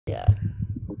Yeah.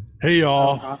 Hey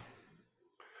y'all,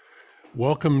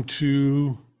 welcome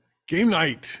to game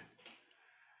night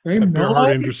Same at Bearheart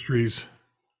night. Industries.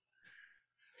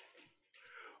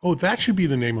 Oh, that should be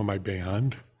the name of my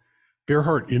band,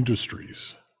 Bearheart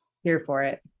Industries. Here for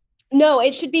it. No,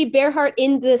 it should be Bearheart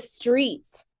in the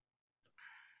streets.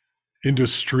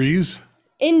 Industries?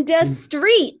 In the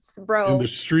streets, In bro. the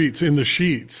streets, in the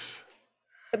sheets.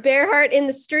 Bearheart in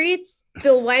the streets.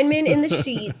 Bill Weinman in the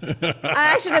sheets.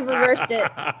 I should have reversed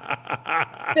it.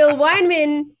 Bill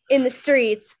Weinman in the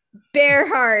streets.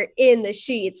 Bearheart in the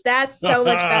sheets. That's so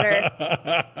much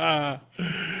better.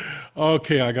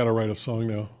 Okay, I gotta write a song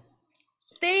now.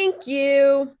 Thank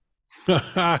you.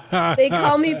 They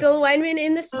call me Bill Weinman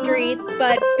in the streets,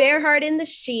 but Bearheart in the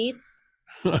sheets.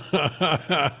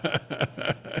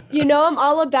 You know I'm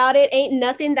all about it. Ain't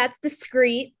nothing that's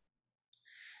discreet.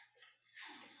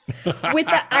 With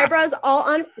the eyebrows all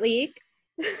on fleek.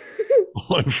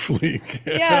 On fleek.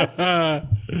 Yeah.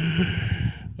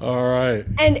 All right.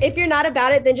 And if you're not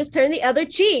about it, then just turn the other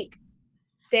cheek.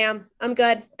 Damn, I'm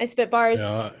good. I spit bars.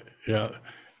 Yeah.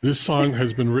 This song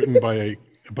has been written by an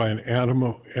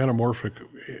anamorphic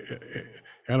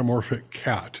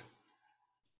cat.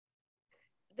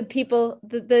 The people,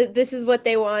 this is what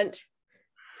they want.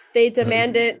 They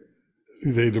demand it.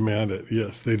 They demand it.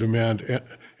 Yes, they demand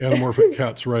anamorphic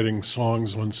cats writing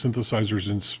songs on synthesizers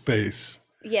in space.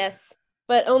 Yes,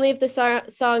 but only if the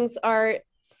songs are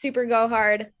super go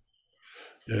hard.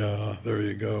 Yeah, there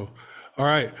you go. All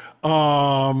right.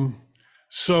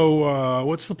 So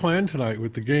what's the plan tonight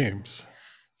with the games?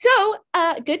 So,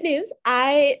 good news.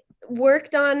 I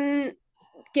worked on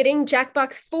getting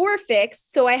Jackbox 4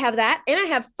 fixed. So I have that. And I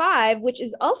have 5, which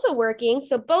is also working.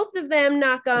 So both of them,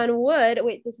 knock on wood.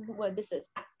 Wait, this is what this is.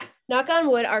 Knock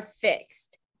on wood, are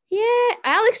fixed. Yeah.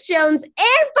 Alex Jones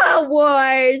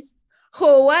InfoWars.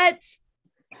 What?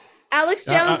 Alex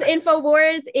Jones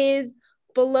InfoWars is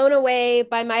blown away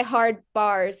by my hard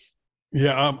bars.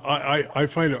 Yeah, I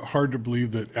find it hard to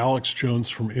believe that Alex Jones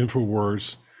from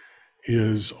InfoWars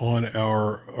is on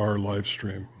our live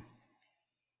stream.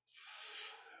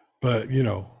 But, you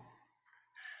know,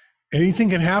 anything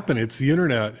can happen. It's the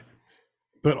internet.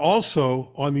 But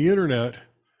also on the internet,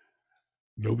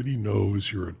 nobody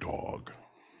knows you're a dog.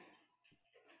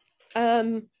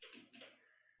 That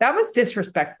was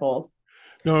disrespectful.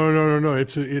 No.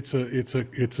 It's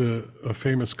a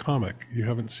famous comic. You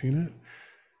haven't seen it?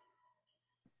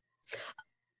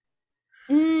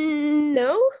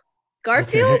 No.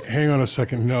 Garfield? Okay, hang on a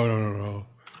second. No.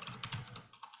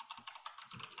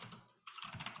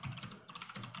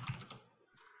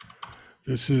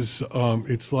 This is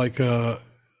it's like a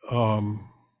hang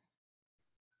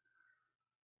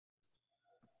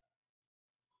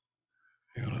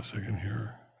on a second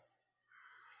here.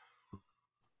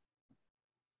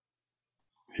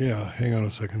 Yeah, hang on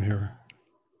a second here.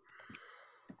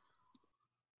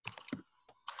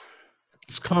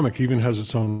 This comic even has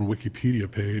its own Wikipedia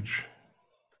page.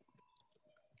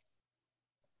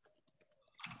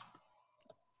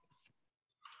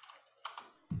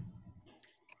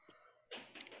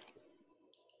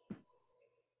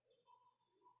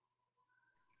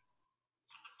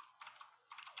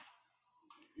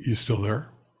 You still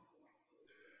there?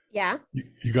 Yeah.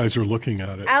 You guys are looking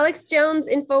at it. Alex Jones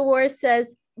InfoWars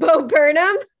says Bo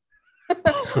Burnham.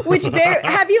 Which bear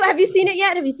have you seen it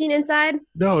yet? Have you seen Inside?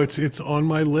 No, it's on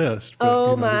my list. But,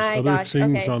 oh, you know, my there's other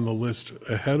things on the list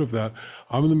ahead of that.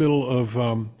 I'm in the middle of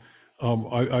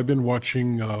I've been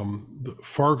watching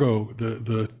Fargo,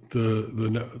 the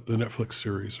Netflix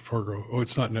series Fargo. Oh,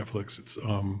 it's not Netflix. It's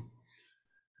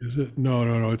is it?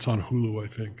 No. It's on Hulu, I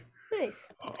think. Nice.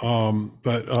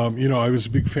 But you know, I was a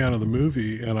big fan of the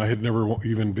movie, and I had never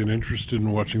even been interested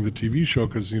in watching the TV show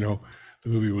because, you know, the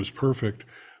movie was perfect.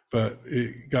 But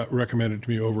it got recommended to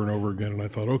me over and over again, and I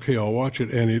thought, okay, I'll watch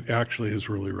it, and it actually is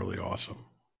really, really awesome.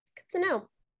 Good to know.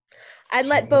 I'd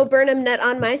let Bo Burnham nut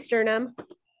on my sternum.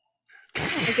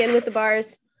 Again with the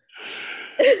bars.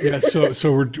 Yeah,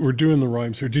 so we're doing the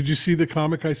rhymes here. Did you see the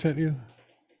comic I sent you?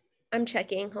 I'm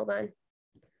checking. Hold on.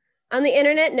 On the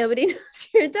internet, nobody knows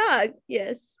you're a dog.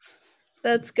 Yes,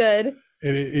 that's good.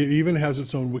 And it even has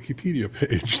its own Wikipedia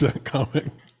page, that comic.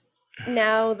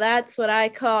 Now that's what I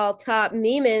call top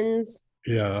memins.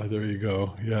 Yeah, there you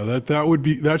go. Yeah,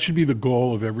 that should be the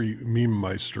goal of every meme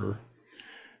meister,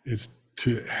 is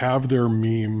to have their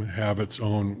meme have its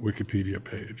own Wikipedia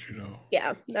page, you know.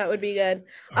 Yeah, that would be good.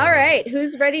 All right,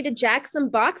 who's ready to jack some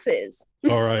boxes?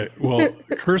 All right. Well,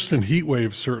 Kirsten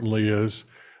Heatwave certainly is.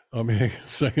 Hang a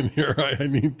second here. I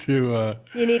need to.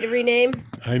 You need to rename?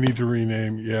 I need to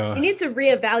rename, yeah. You need to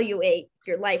reevaluate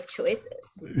your life choices.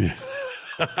 Yeah.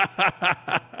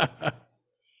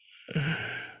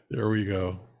 There we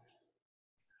go.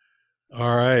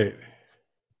 All right.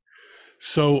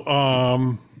 So,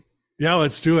 yeah,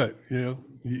 let's do it. You know,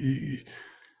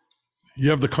 you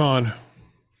have the con.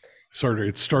 Sorry,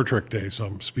 it's Star Trek Day, so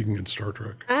I'm speaking in Star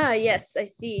Trek. Ah, yes, I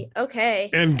see. Okay.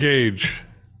 Engage.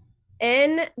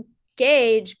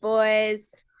 Engage, boys.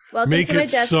 Welcome Make to my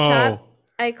it desktop. so.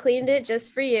 I cleaned it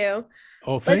just for you.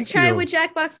 Oh, thank Let's try you. with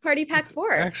Jackbox Party Pack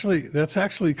 4. Actually, that's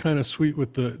actually kind of sweet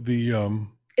with the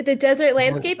desert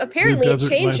landscape. Apparently, it desert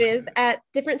changes at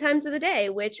different times of the day,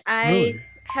 which I Really?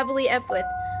 heavily F with.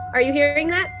 Are you hearing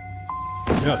that?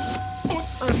 Yes. Oh,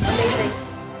 amazing.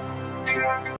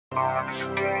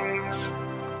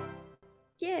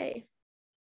 Yay.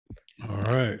 All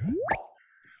right.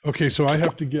 Okay, so I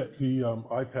have to get the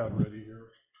iPad ready here.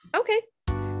 Okay.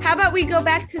 How about we go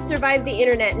back to survive the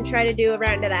internet and try to do a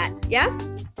round of that? Yeah?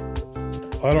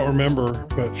 I don't remember,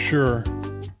 but sure.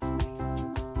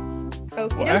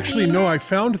 Okay. Well, actually, no, I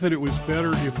found that it was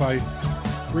better if I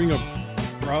bring a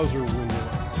browser window.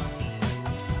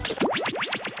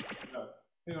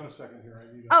 Hang on a second here.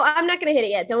 Oh, I'm not going to hit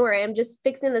it yet. Don't worry. I'm just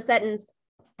fixing the settings.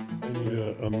 I need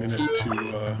a minute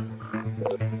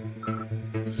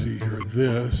to see here.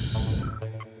 This.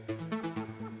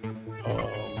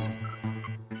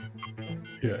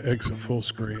 Yeah, exit full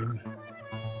screen.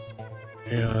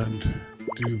 And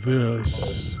do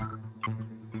this.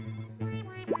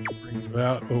 Bring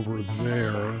that over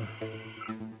there.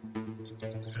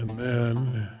 And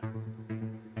then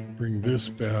bring this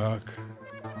back.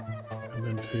 And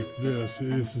then take this.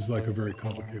 This is like a very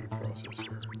complicated process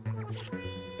here.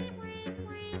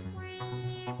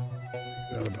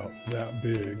 That about that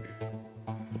big.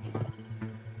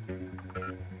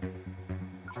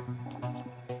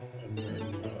 And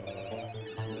then,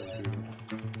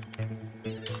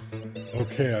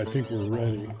 okay, I think we're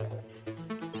ready.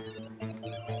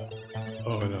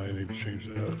 Oh, and I need to change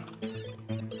that.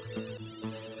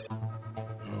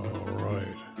 All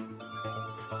right.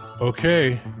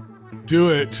 Okay, do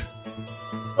it.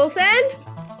 Full send?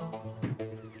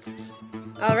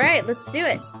 All right, let's do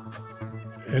it.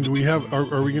 And we have,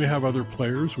 are we going to have other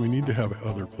players? We need to have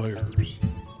other players.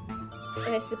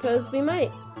 I suppose we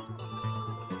might.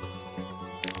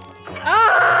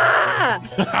 Ah!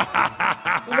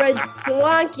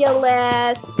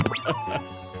 Redonkulous.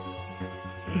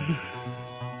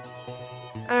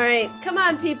 All right, come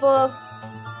on, people. All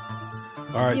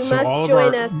right, You so must all of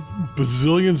join our us.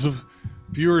 bazillions of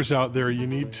viewers out there, you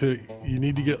need to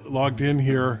get logged in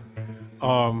here.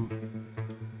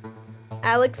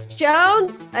 Alex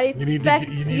Jones, I You need expect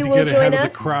to you get will join ahead of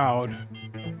us. the crowd.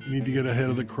 You need to get ahead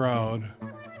of the crowd.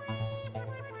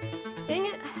 Dang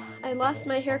it, I lost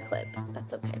my hair clip.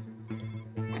 That's okay.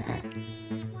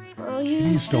 I'll use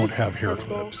Please don't this have hair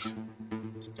pencil. clips.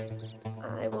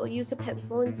 I will use a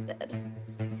pencil instead.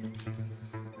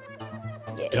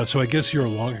 Yeah, so I guess you're a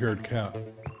long-haired cat.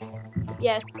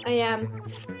 Yes, I am.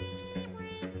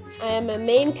 I am a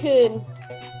Maine Coon.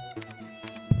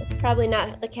 That's probably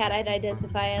not the cat I'd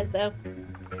identify as, though.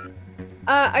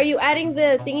 Are you adding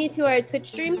the thingy to our Twitch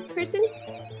stream, Kristen?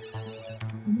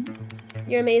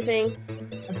 You're amazing.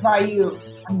 That's why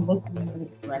I'm looking in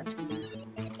this direction.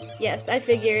 Yes, I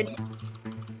figured.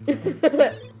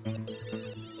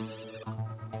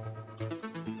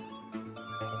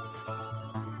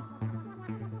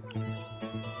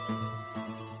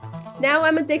 Now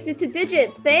I'm addicted to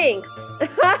digits. Thanks.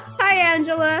 Hi,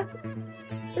 Angela.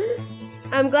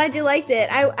 I'm glad you liked it.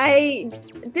 I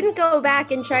didn't go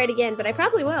back and try it again, but I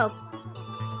probably will.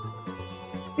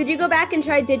 Did you go back and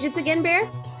try digits again, Bear?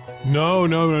 No.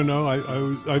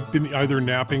 I've been either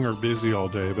napping or busy all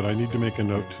day, but I need to make a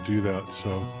note to do that.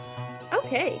 So.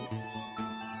 Okay.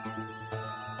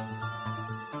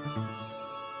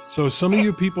 So some of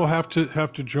you people have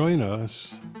to join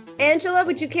us. Angela,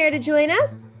 would you care to join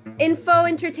us? Info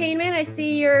Entertainment, I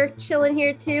see you're chilling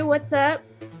here too. What's up?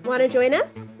 Want to join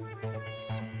us?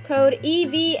 Code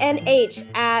EVNH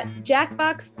at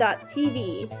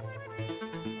jackbox.tv.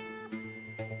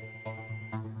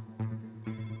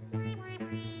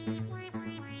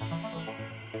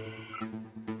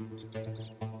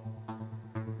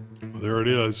 There it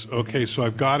is. Okay, so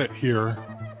I've got it here.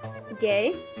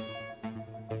 Yay.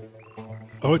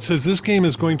 Oh, it says this game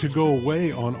is going to go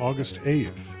away on August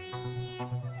 8th.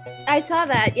 I saw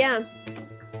that, yeah.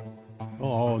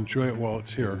 Oh, I'll enjoy it while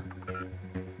it's here.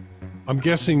 I'm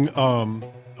guessing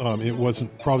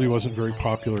it probably wasn't very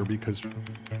popular because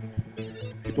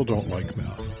people don't like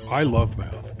math. I love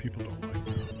math. People don't like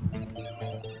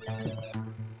math.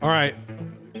 All right,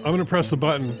 I'm gonna press the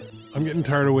button. I'm getting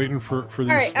tired of waiting for these.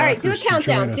 All right. Do a stackers to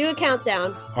countdown. join Do a us.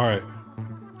 countdown. All right,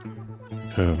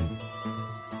 10,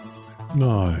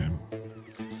 9,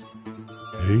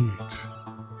 8,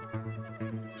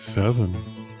 7.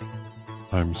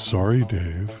 I'm sorry,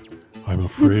 Dave. I'm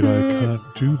afraid I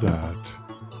can't do that.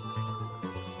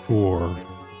 4,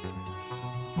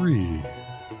 3,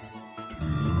 2,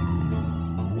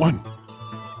 1.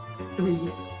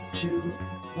 3, 2,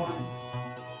 1.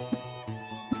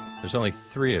 There's only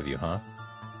 3 of you, huh?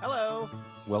 Hello.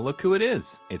 Well, look who it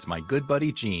is. It's my good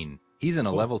buddy Gene. He's in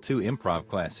a level 2 improv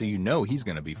class, so you know he's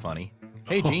going to be funny.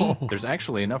 Hey, Gene, there's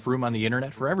actually enough room on the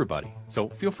internet for everybody, so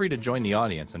feel free to join the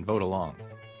audience and vote along.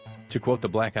 To quote the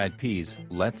Black Eyed Peas,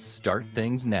 let's start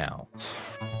things now.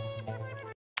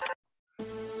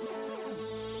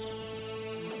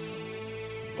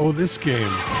 Oh, this game.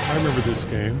 I remember this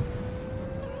game.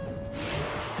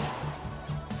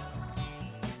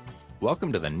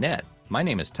 Welcome to the net. My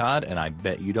name is Todd, and I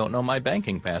bet you don't know my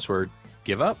banking password.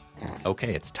 Give up?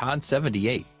 Okay, it's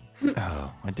Todd78.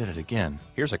 Oh, I did it again.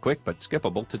 Here's a quick but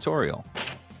skippable tutorial.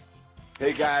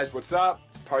 Hey guys, what's up?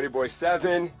 It's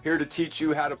Partyboy7 here to teach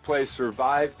you how to play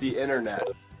Survive the Internet.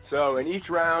 So in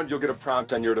each round, you'll get a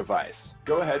prompt on your device.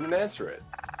 Go ahead and answer it.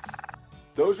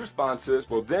 Those responses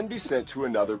will then be sent to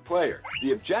another player.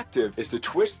 The objective is to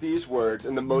twist these words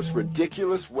in the most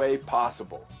ridiculous way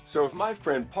possible. So if my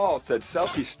friend Paul said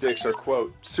selfie sticks are,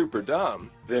 quote, super dumb,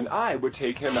 then I would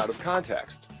take him out of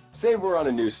context. Say we're on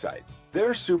a news site.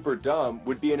 Their super dumb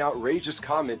would be an outrageous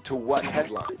comment to what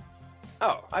headline?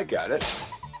 Oh, I got it.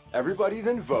 Everybody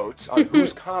then votes on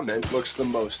whose comment looks the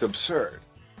most absurd.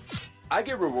 I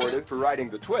get rewarded for writing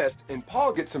the twist, and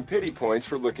Paul gets some pity points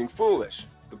for looking foolish.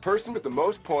 The person with the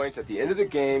most points at the end of the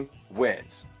game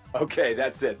wins. Okay,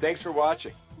 that's it. Thanks for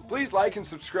watching. Please like and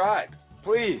subscribe.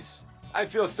 Please. I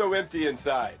feel so empty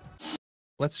inside.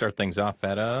 Let's start things off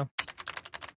at a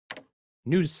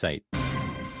news site.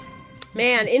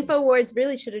 Man, InfoWars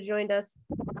really should have joined us.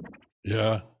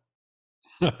 Yeah.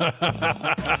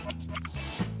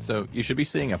 So you should be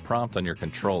seeing a prompt on your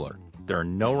controller. There are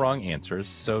no wrong answers,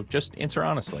 so just answer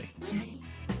honestly.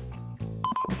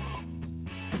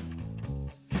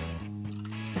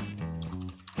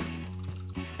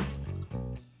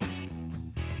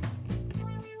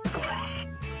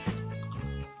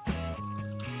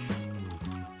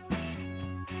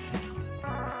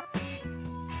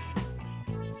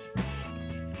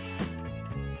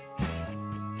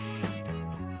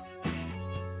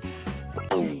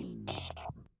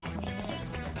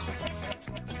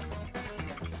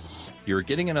 You're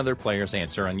getting another player's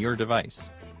answer on your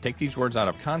device. Take these words out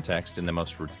of context in the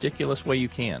most ridiculous way you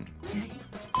can.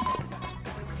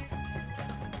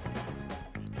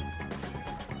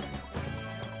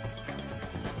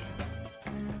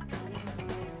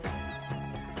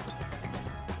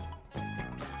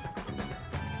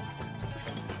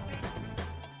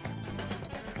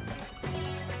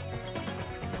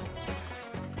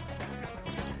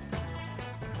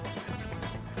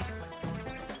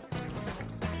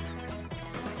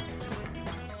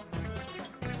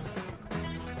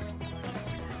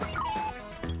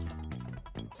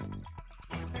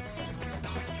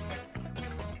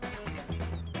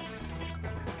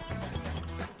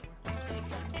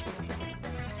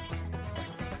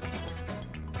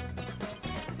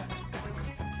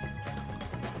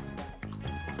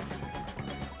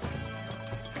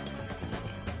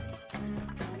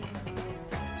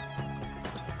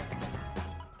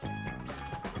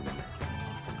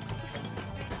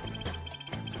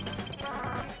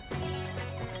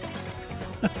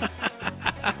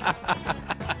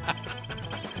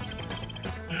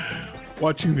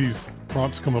 Watching these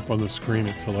prompts come up on the screen,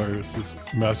 it's hilarious. This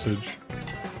message.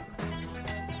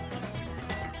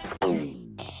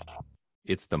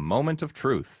 It's the moment of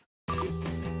truth.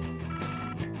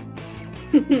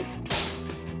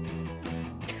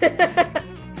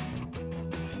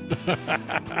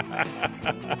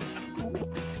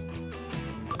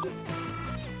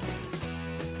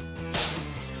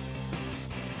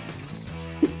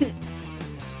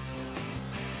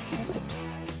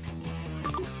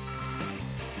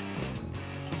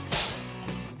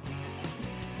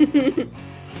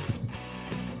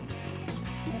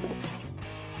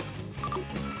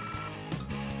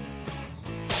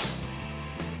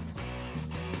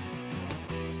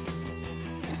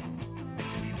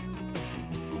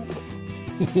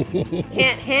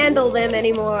 Can't handle them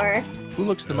anymore. Who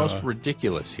looks the most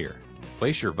ridiculous here?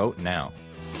 Place your vote now.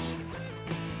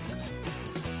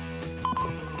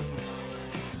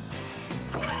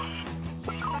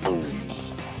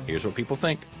 Here's what people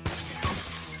think.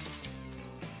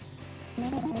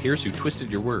 Here's who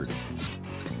twisted your words.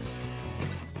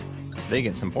 They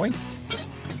get some points.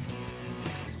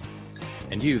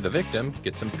 And you, the victim,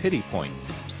 get some pity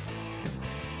points.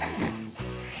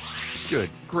 Good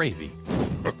gravy.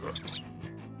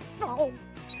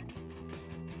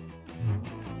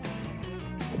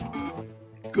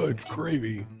 Good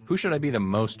gravy. Who should I be the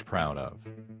most proud of?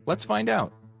 Let's find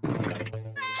out.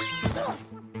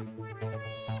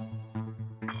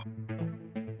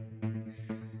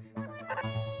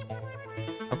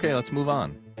 Okay, let's move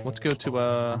on. Let's go to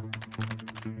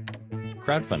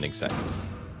crowdfunding site.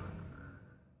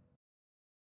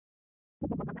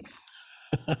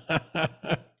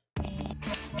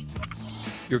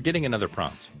 You're getting another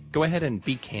prompt. Go ahead and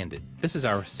be candid. This is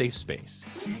our safe space.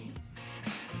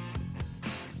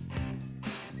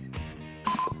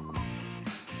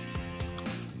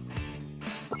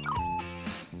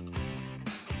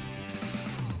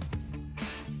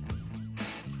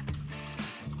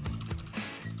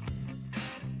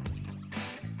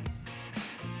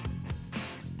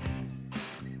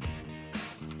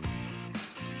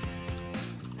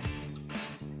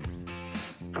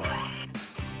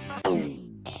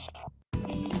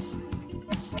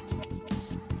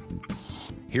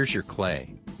 Here's your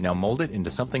clay. Now mold it into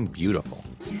something beautiful.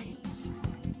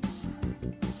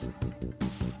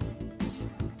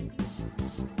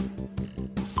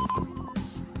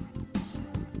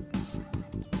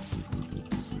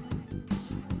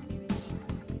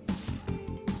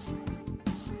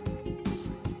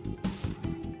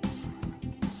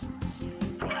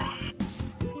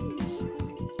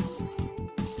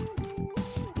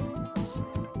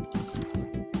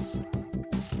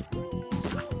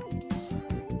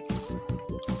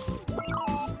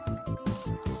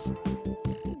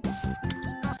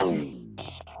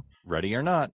 Ready or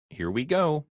not, here we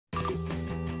go.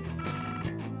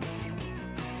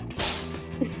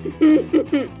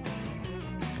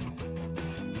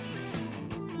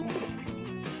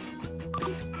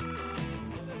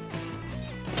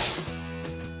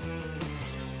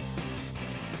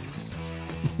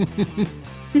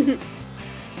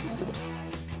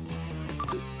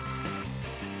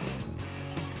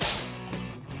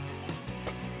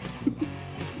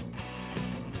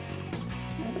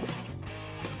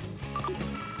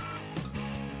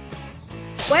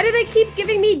 Why do they keep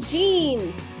giving me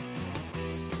jeans?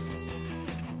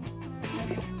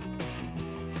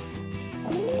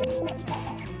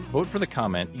 Vote for the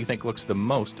comment you think looks the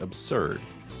most absurd.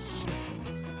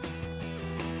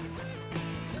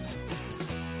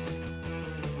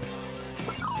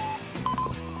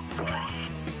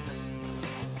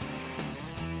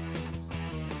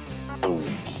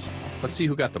 Let's see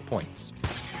who got the points.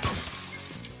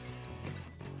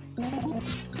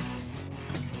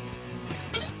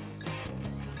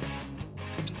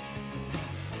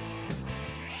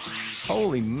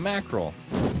 Holy mackerel.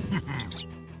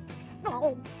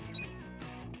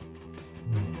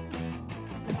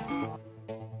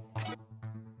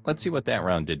 Let's see what that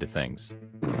round did to things.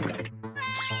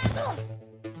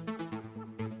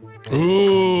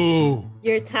 Ooh,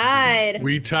 You're tied.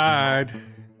 we tied.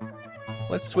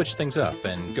 Let's switch things up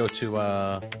and go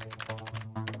to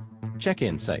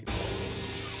check-in site.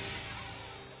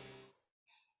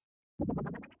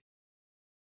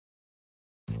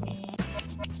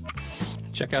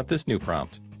 Check out this new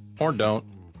prompt. Or don't.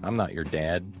 I'm not your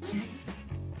dad.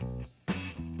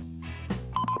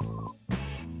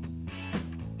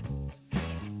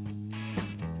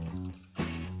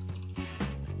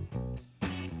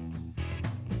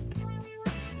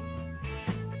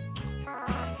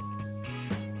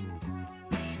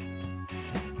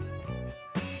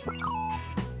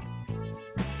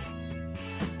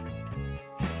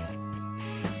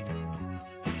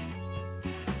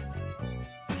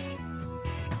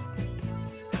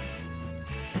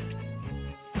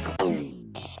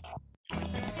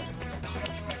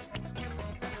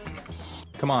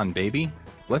 Come on, baby.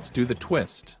 Let's do the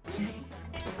twist.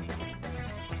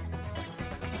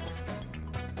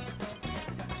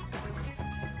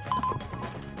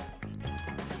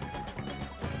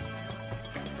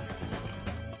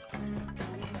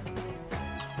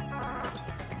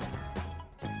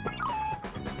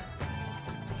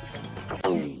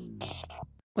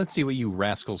 Let's see what you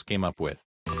rascals came up with.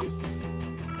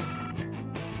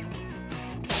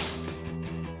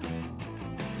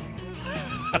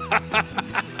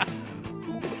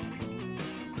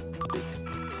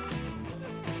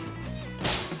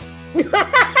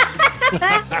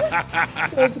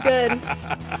 That's good.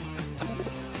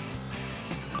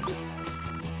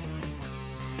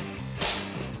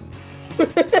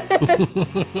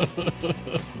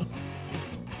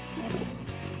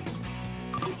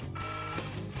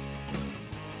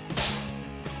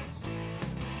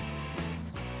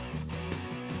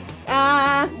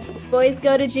 Boys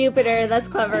go to Jupiter. That's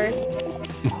clever.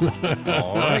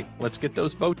 All right, let's get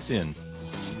those votes in.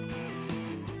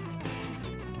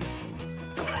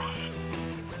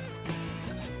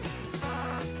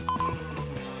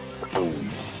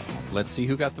 Let's see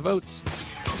who got the votes.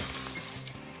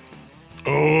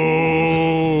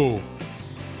 Oh.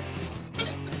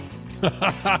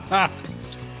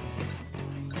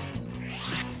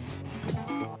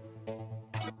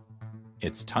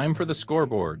 It's time for the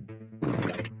scoreboard.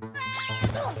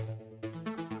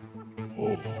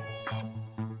 Oh.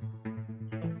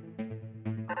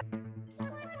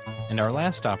 And our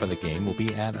last stop of the game will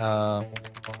be at a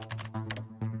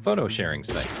photo sharing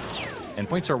site. And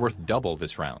points are worth double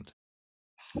this round.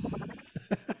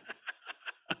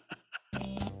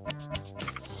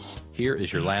 Here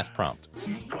is your last prompt.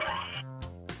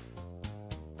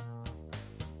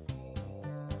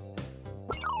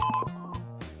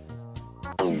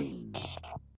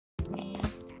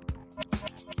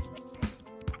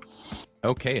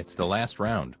 Okay, it's the last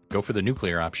round. Go for the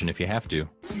nuclear option if you have to.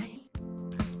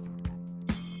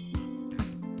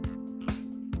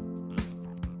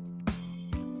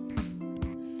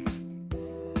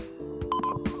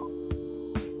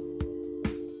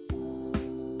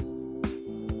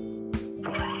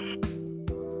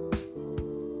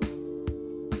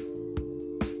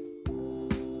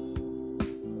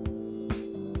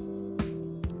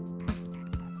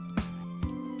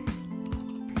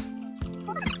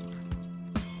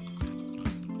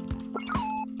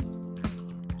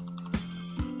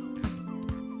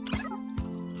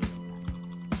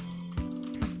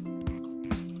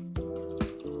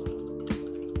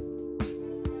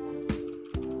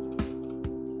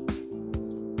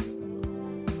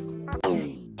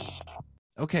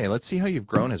 Okay, let's see how you've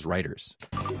grown as writers.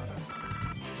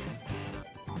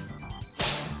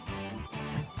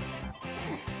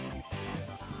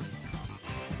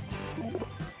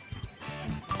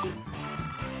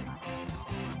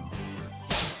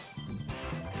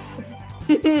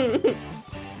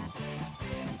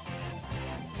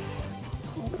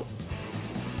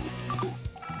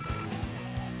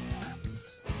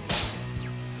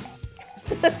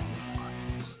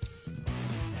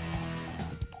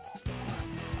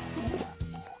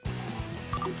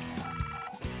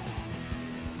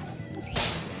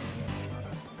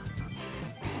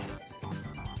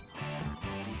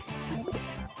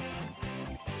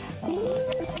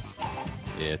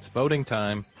 It's voting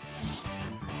time.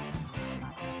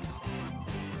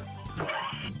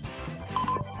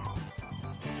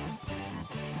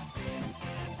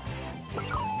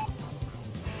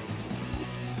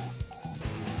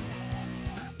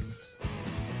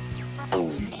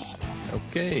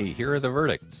 Okay, here are the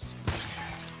verdicts.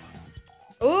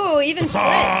 Ooh, even split.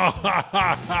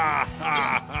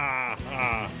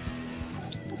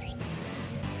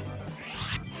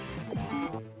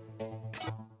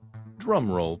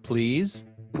 Drum roll, please.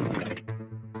 It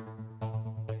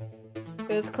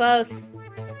was close.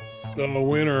 The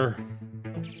winner.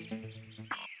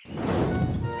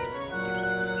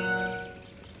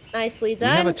 Nicely We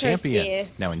done, have a champion.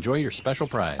 Kirsty. Now enjoy your special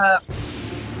prize. Ah,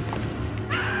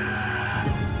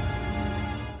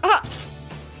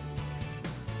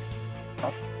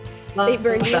 They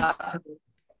burned you?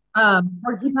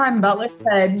 Porcupine Butler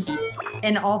said,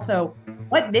 and also,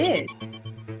 what did?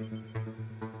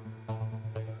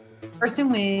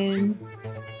 Person wins.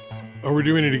 Are we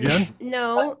doing it again?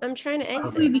 no, I'm trying to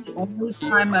Probably exit. the only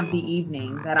time of the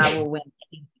evening that I will win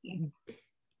anything.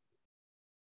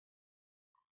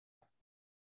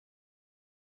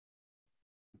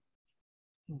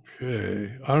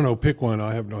 Okay. I don't know. Pick one.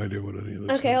 I have no idea what any of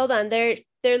this Okay, is. hold on. They're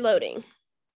loading.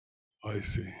 I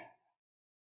see.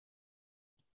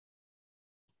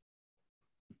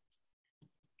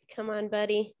 Come on,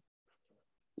 buddy.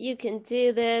 You can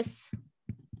do this.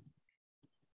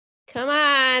 Come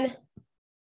on.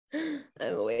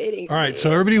 I'm waiting. All right.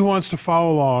 So everybody who wants to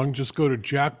follow along, just go to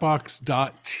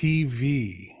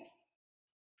jackbox.tv.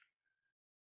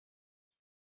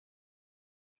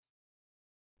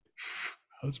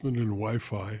 Husband and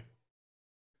Wi-Fi.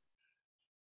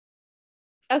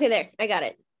 Okay, there. I got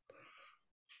it.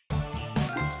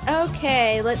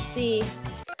 Okay, let's see.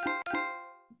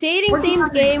 Dating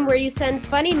themed game where you send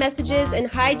funny messages and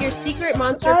hide your secret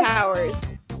monster powers.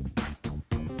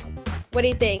 What do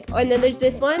you think? Oh, and then there's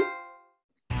this one.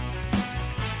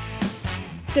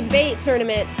 Debate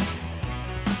tournament.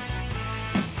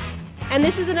 And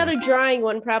this is another drawing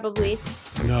one, probably.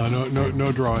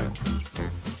 No drawing.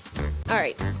 All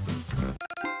right.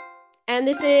 And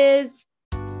this is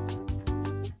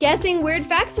guessing weird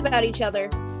facts about each other.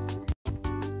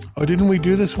 Oh, didn't we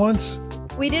do this once?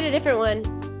 We did a different one.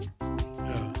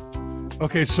 Yeah.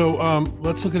 Okay, so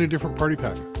let's look at a different party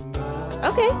pack.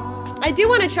 Okay. I do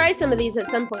want to try some of these at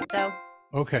some point, though.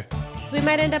 Okay. We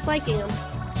might end up liking them.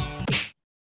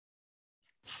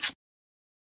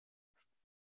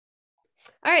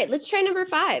 All right, let's try number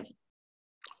 5.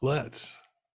 Let's.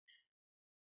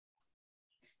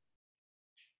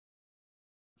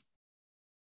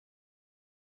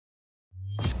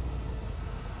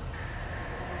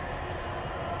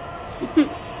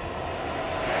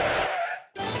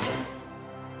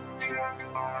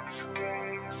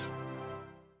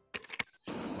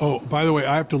 Oh, by the way,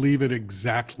 I have to leave at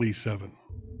exactly 7.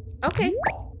 Okay.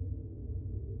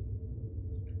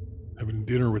 Having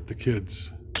dinner with the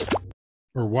kids.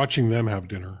 Or watching them have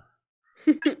dinner.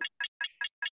 Let's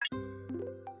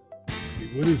see,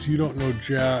 what is You Don't Know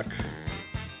Jack?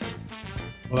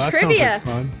 Well, that Trivia. sounds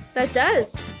like fun. That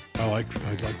does. I like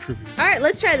trivia. All right,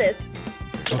 let's try this.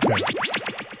 Okay.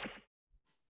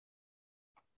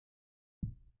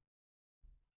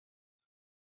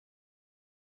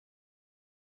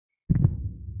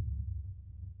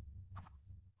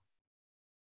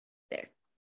 There.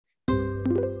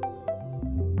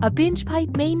 A binge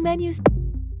pipe main menu.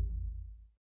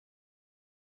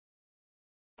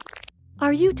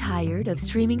 Are you tired of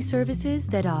streaming services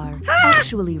that are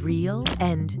actually real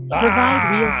and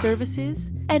provide real services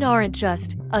and aren't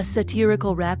just a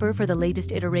satirical wrapper for the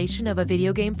latest iteration of a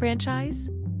video game franchise?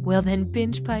 Well, then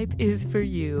Binge Pipe is for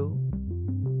you.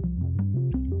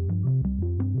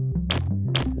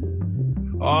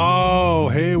 Oh,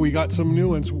 hey, we got some new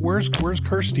ones. Where's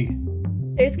Kirsty?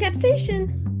 There's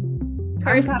Capsation. I'm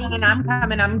Kirsty. coming.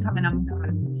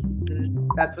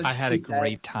 That's what I had a she said.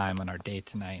 great time on our date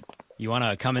tonight. You want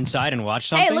to come inside and watch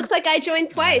something? Hey, it looks like I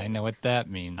joined twice. I know what that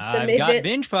means. The I've got midget.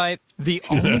 binge pipe. The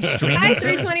only streaming Hi,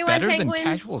 service 321 better penguins. than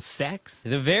casual sex?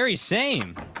 The very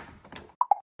same.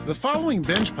 The following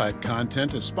Binge Pipe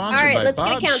content is sponsored All right, by let's get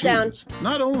a Bob's countdown. Shoes.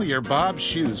 Not only are Bob's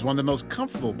shoes one of the most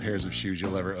comfortable pairs of shoes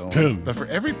you'll ever own, 10, but for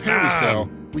every pair we sell,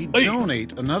 we 8,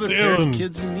 donate another pair to 7,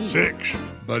 kids in need. 6.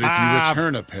 But if you 5,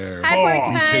 return a pair, Hi, Four. you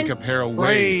Porcupine. take a pair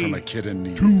away 3, from a kid in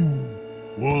need. 2,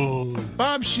 1.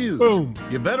 Bob's Shoes. Boom.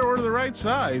 You better order the right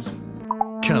size.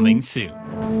 Coming soon.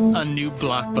 A new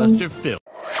blockbuster film.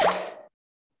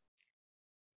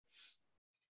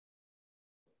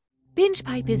 Binge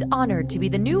Pipe is honored to be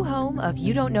the new home of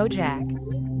You Don't Know Jack.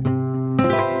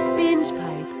 Binge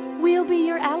Pipe, we'll be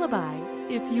your alibi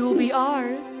if you'll be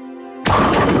ours.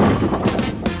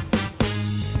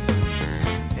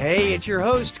 Hey, it's your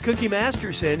host, Cookie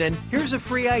Masterson, and here's a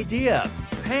free idea.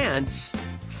 Pants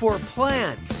for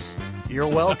plants. You're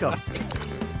welcome.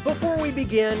 Before we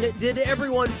begin, did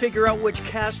everyone figure out which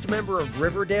cast member of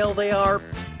Riverdale they are?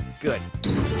 Good.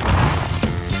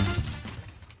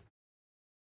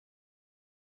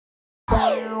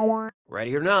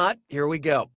 Ready or not, here we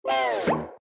go. Time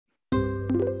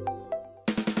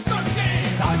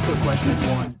for question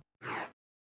 1.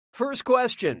 First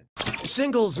question.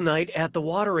 Singles night at the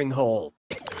watering hole.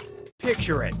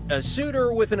 Picture it. A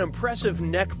suitor with an impressive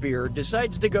neck beard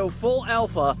decides to go full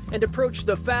alpha and approach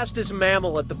the fastest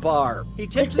mammal at the bar. He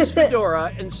tips his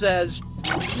fedora and says,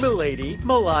 "Milady,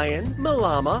 Milion,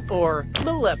 Milama, or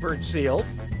Maleopard seal."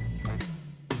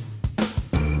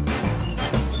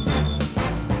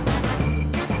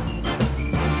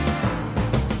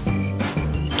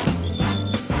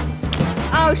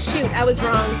 Oh, shoot. I was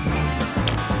wrong.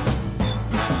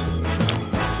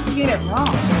 You get it wrong.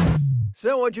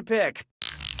 So what'd you pick?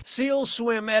 Seals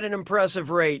swim at an impressive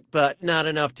rate, but not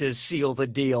enough to seal the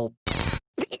deal.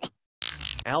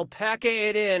 Alpaca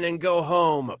it in and go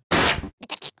home.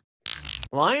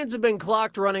 Lions have been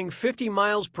clocked running 50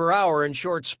 miles per hour in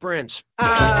short sprints.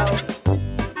 Oh.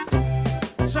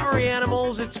 Sorry,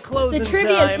 animals, it's closing The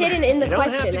trivia is time. hidden in the you don't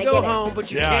question, have to I go get it. home,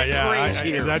 but you Yeah, can't graze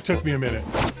here. that took me a minute.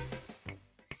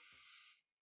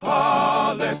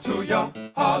 Hallelujah,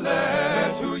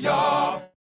 hallelujah.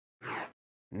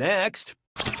 Next,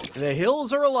 the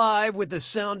hills are alive with the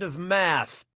sound of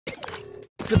math.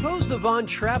 Suppose the Von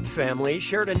Trapp family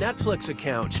shared a Netflix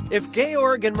account. If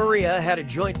Georg and Maria had a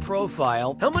joint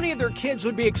profile, how many of their kids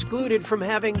would be excluded from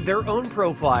having their own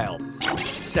profile?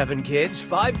 7 kids,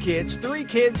 5 kids, 3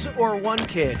 kids, or 1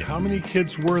 kid? How many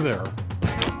kids were there?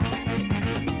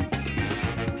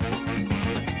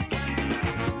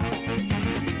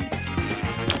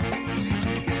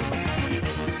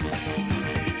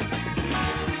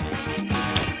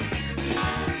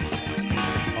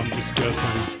 I'm just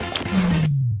guessing.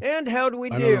 And how'd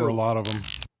we I know there were a do? lot of them.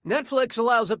 Netflix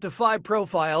allows up to 5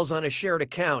 profiles on a shared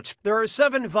account. There are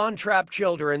 7 Von Trapp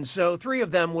children, so 3 of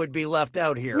them would be left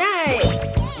out here.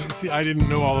 Nice. See, I didn't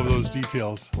know all of those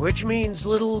details. Which means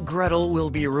little Gretel will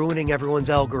be ruining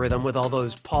everyone's algorithm with all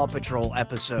those Paw Patrol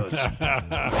episodes.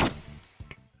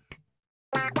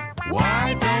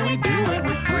 Why don't we do it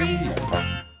for free?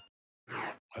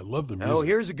 I love the music. Oh,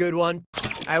 here's a good one.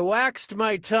 I waxed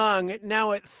my tongue, now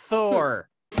it's Thor.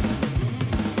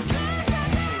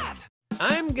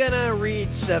 I'm gonna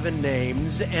read 7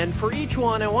 names, and for each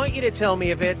one, I want you to tell me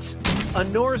if it's a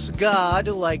Norse god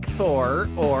like Thor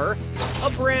or a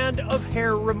brand of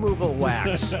hair removal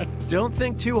wax. Don't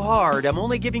think too hard. I'm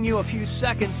only giving you a few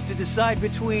seconds to decide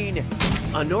between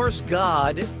a Norse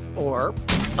god or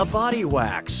a body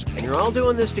wax. And you're all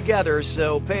doing this together,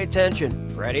 so pay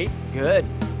attention. Ready? Good.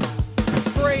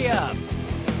 Freya.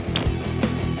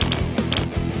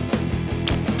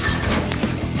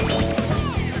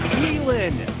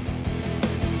 Keelan.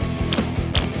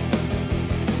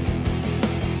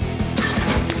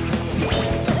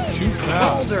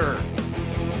 Balder.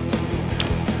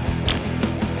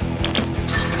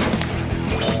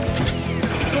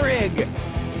 Frigg.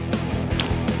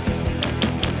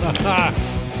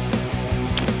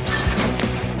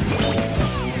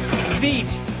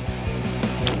 Beat.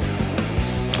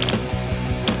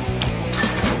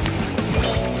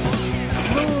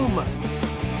 Loom.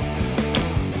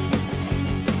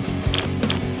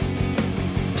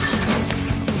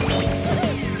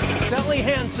 Sally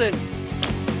Hansen.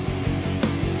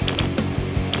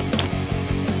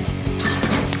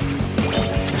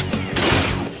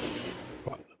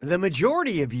 The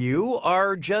majority of you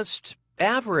are just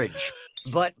average.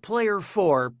 But player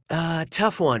 4,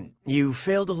 tough one. You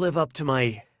failed to live up to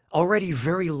my already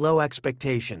very low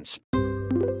expectations.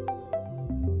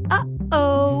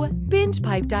 Uh-oh. Binge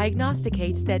Pipe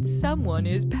diagnosticates that someone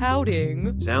is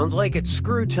pouting. Sounds like it's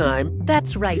screw time.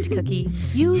 That's right, Cookie.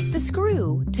 Use the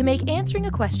screw to make answering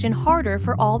a question harder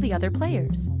for all the other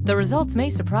players. The results may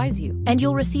surprise you, and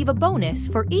you'll receive a bonus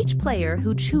for each player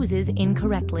who chooses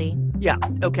incorrectly. Yeah,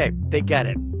 okay, they get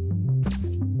it.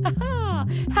 Haha,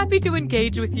 happy to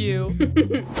engage with you.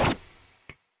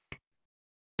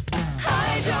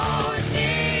 I don't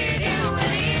need you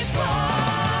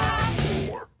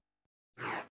anymore.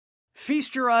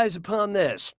 Feast your eyes upon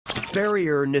this.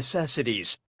 Barrier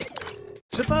necessities.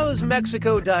 Suppose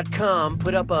Mexico.com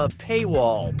put up a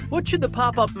paywall. What should the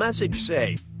pop-up message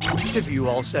say? To view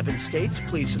all 7 states,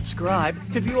 please subscribe.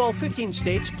 To view all 15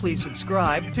 states, please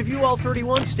subscribe. To view all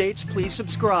 31 states, please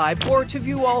subscribe. Or to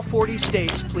view all 40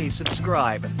 states, please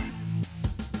subscribe.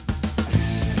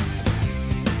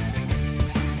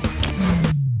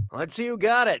 Let's see who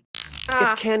got it.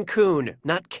 It's Cancun,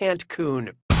 not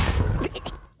Cantcoon.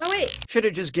 Oh, wait. Should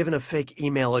have just given a fake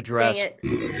email address. Dang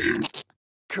it.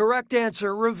 Correct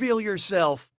answer, reveal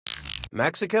yourself.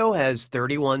 Mexico has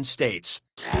 31 states.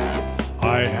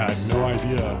 I had no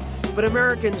idea. But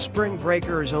American spring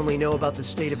breakers only know about the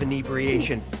state of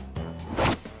inebriation.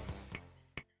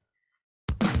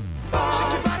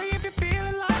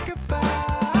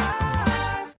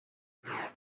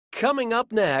 Coming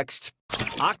up next,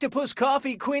 Octopus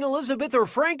Coffee, Queen Elizabeth, or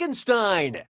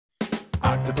Frankenstein?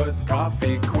 Octopus,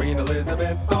 coffee, Queen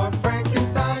Elizabeth, or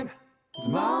Frankenstein. It's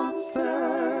monster.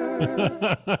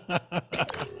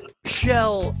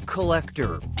 Shell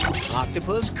collector.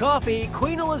 Octopus, coffee,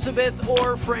 Queen Elizabeth,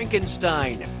 or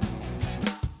Frankenstein?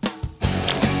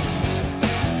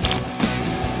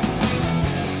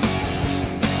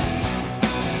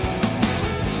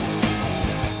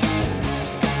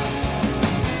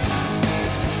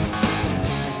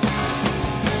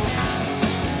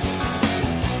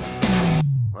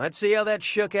 Let's see how that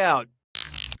shook out.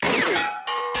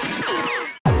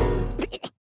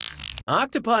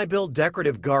 Octopi build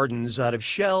decorative gardens out of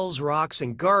shells, rocks,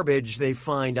 and garbage they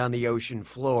find on the ocean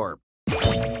floor.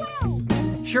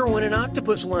 Sure, when an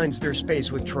octopus lines their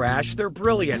space with trash, they're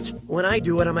brilliant. When I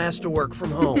do it, I'm asked to work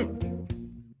from home.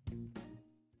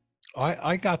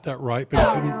 I got that right, but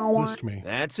it didn't list me.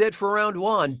 That's it for round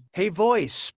 1. Hey,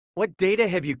 voice, what data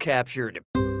have you captured?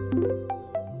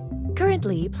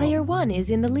 Currently, player 1 is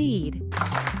in the lead.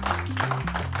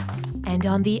 And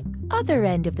on the other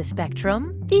end of the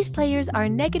spectrum, these players are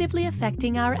negatively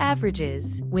affecting our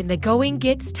averages. When the going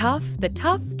gets tough, the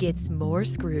tough gets more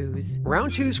screws.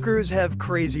 Round 2 screws have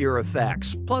crazier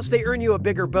effects. Plus, they earn you a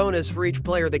bigger bonus for each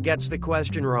player that gets the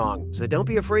question wrong. So don't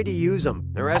be afraid to use them.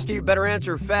 The rest of you better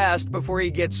answer fast before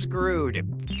you get screwed.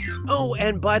 Oh,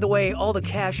 and by the way, all the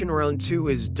cash in round 2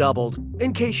 is doubled,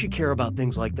 in case you care about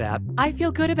things like that. I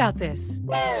feel good about this.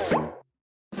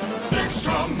 6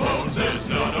 trombones is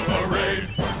not a parade.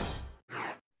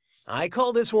 I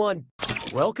call this one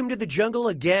Welcome to the Jungle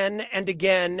again and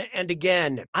again and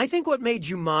again. I think what made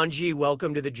Jumanji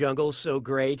Welcome to the Jungle so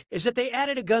great is that they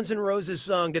added a Guns N' Roses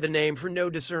song to the name for no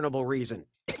discernible reason.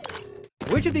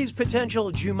 Which of these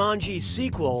potential Jumanji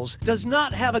sequels does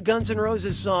not have a Guns N'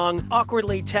 Roses song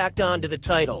awkwardly tacked on to the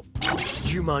title?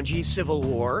 Jumanji Civil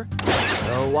War?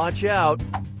 So watch out.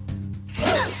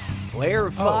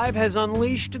 Player 5 has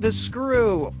unleashed the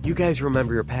screw. You guys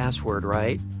remember your password,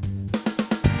 right?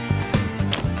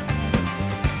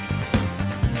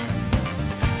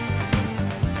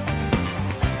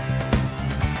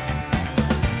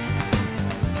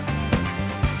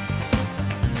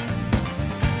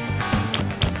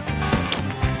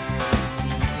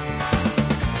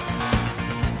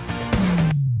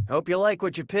 Hope you like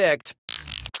what you picked.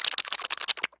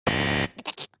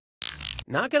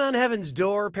 Knocking on Heaven's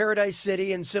Door, Paradise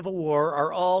City, and Civil War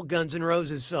are all Guns N'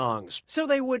 Roses songs, so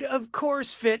they would of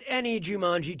course fit any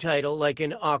Jumanji title like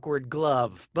an awkward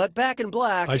glove. But Back in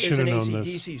Black is an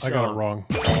AC/DC song. I got it wrong.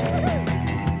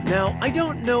 Now, I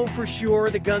don't know for sure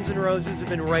that Guns N' Roses have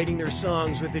been writing their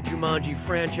songs with the Jumanji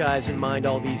franchise in mind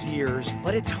all these years,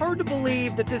 but it's hard to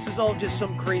believe that this is all just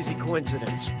some crazy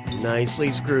coincidence.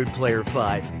 Nicely screwed, Player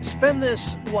 5. Spend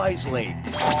this wisely.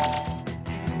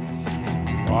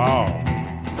 Wow.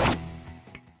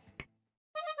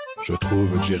 Je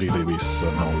trouve Jerry Davis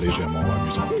sonnant légèrement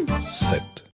amusant. 7.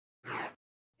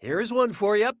 Here's one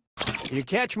for you. You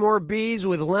catch more bees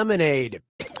with lemonade.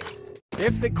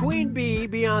 If the queen bee,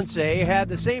 Beyonce, had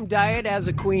the same diet as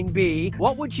a queen bee,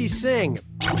 what would she sing?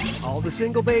 All the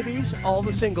single babies, all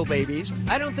the single babies.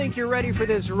 I don't think you're ready for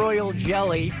this royal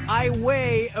jelly. I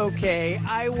weigh okay,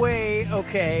 I weigh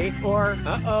okay. Or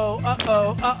uh-oh,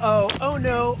 uh-oh, uh-oh, oh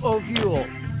no, ovule.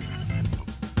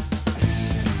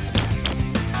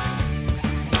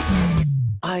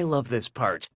 I love this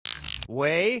part.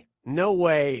 Way? No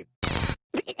way.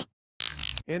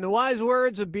 In the wise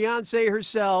words of Beyonce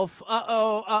herself,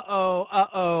 uh-oh, uh-oh,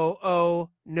 uh-oh, oh,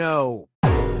 no.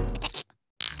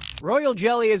 Royal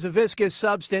jelly is a viscous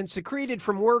substance secreted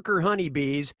from worker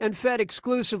honeybees and fed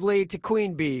exclusively to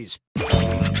queen bees.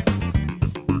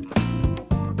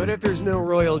 But if there's no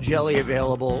royal jelly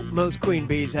available, most queen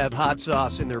bees have hot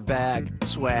sauce in their bag.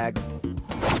 Swag.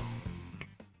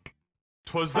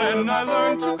 'Twas then I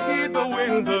learned to heed the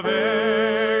winds of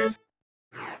 8.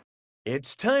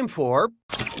 It's time for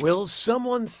Will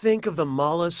Someone Think of the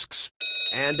Mollusks?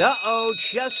 And uh-oh,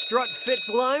 chest strut fits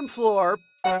lime floor.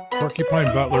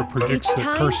 Porcupine Butler predicts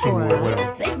that Kirsten will win.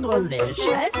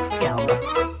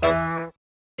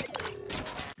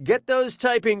 Get those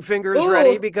typing fingers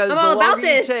ready because the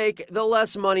longer you take, the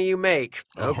less money you make.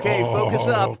 Okay, focus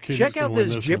up. Check out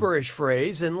this gibberish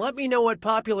phrase and let me know what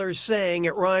popular saying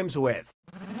it rhymes with.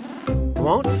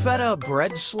 Won't feta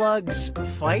bread slugs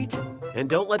fight? And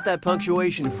don't let that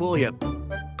punctuation fool you.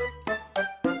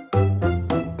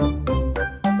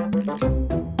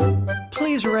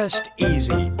 Please rest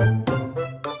easy.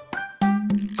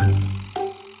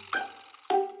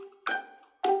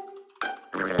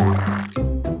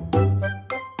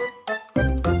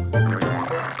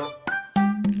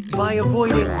 By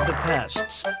avoiding the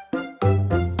pests.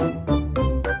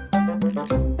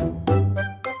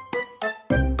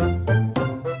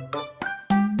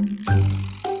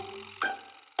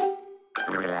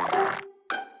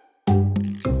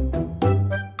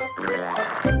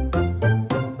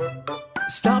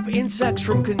 Stop insects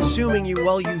from consuming you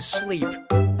while you sleep.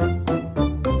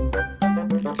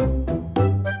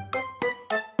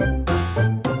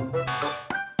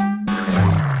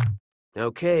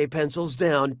 Okay, pencils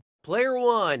down. Player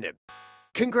 1.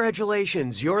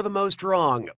 Congratulations, you're the most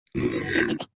wrong.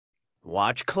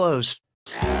 Watch close.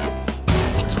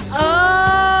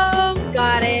 Oh,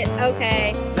 got it.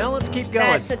 Okay. Now let's keep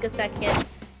going. That took a second.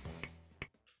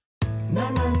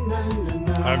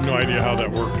 I have no idea how that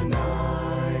worked.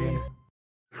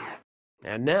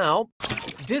 And now,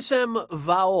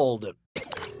 disemboweled.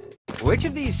 Which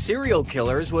of these serial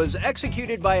killers was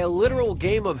executed by a literal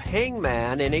game of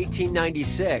hangman in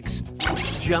 1896?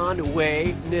 John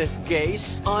Wayne Gacy,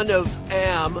 Son of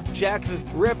Am, Jack the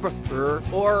Ripper,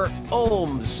 or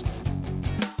Holmes?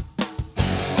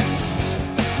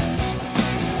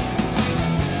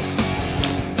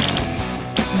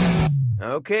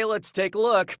 Okay, let's take a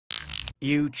look.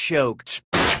 You choked.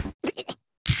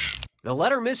 The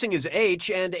letter missing is H,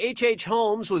 and H.H.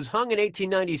 Holmes was hung in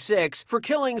 1896 for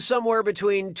killing somewhere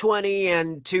between 20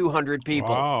 and 200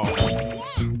 people. Wow.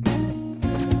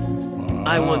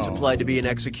 I once applied to be an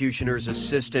executioner's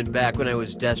assistant back when I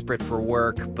was desperate for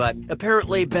work, but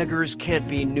apparently beggars can't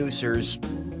be noosers.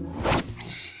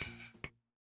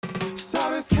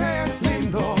 Sabes que es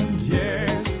lindo y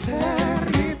es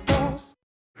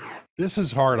This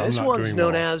is hard. This I'm not one's doing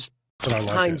known well, as but I like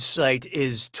it. Hindsight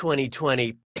is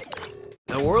 2020.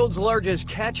 The world's largest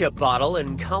ketchup bottle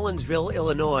in Collinsville,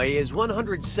 Illinois is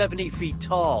 170 feet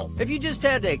tall. If you just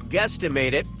had to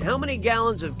guesstimate it, how many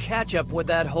gallons of ketchup would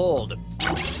that hold?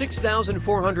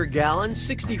 6,400 gallons,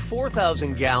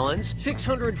 64,000 gallons,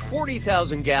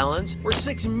 640,000 gallons, or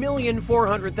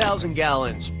 6,400,000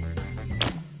 gallons?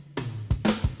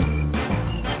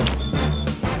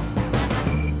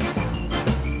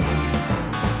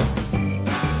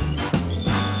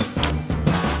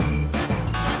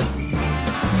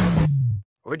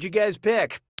 What'd you guys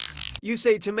pick? You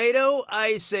say tomato,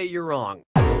 I say you're wrong.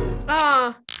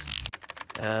 Ah.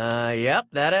 Yep,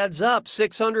 that adds up.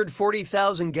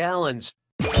 640,000 gallons.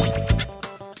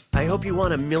 I hope you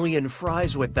want 1,000,000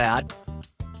 fries with that.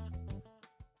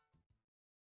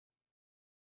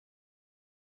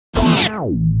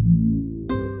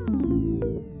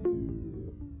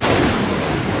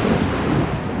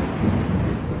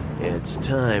 It's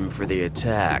time for the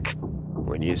attack.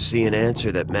 When you see an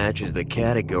answer that matches the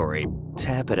category,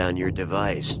 tap it on your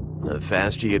device. The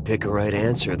faster you pick a right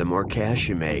answer, the more cash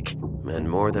you make. And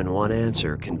more than one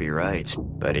answer can be right.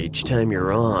 But each time you're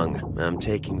wrong, I'm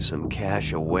taking some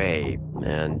cash away.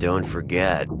 And don't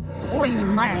forget,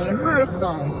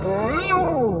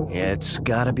 it's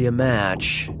gotta be a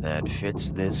match that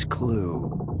fits this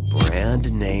clue.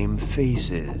 Brand name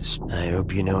faces. I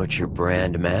hope you know what your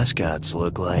brand mascots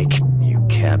look like, you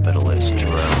capitalist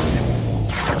drone.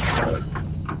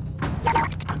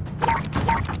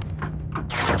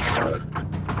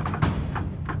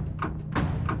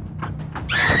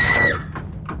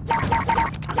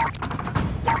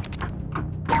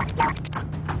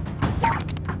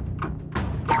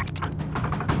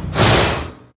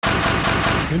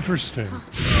 Interesting.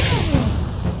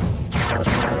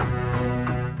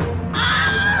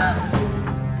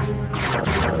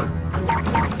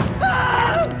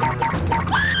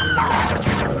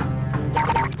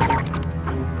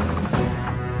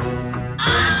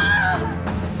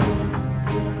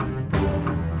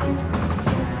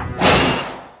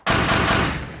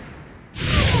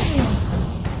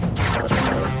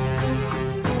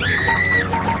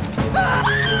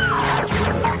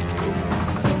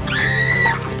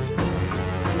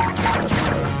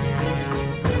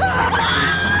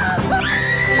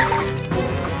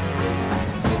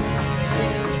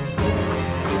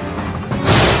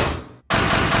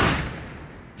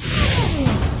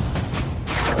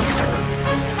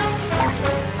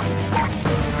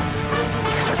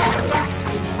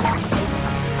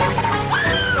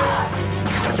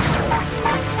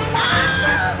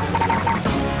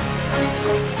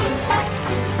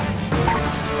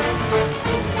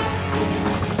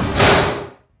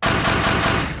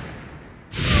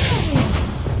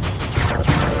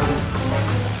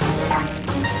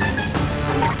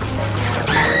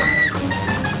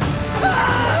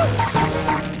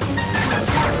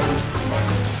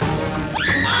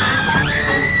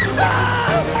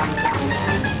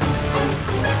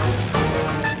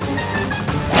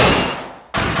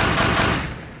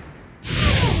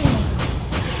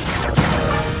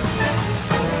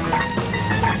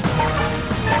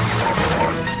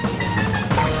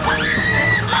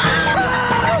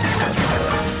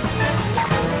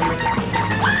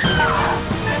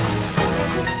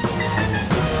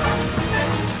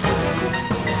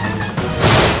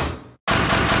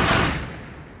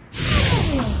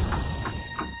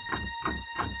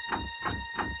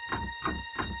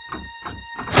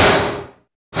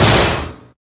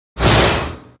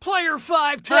 Player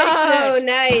 5 takes Oh, it!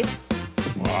 nice.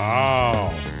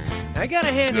 Wow. I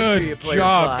gotta hand it Good to you, Player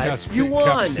job, 5. You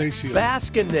won! Capsaicin.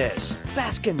 Bask in this.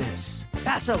 Bask in this.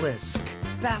 Basilisk.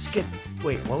 Basket.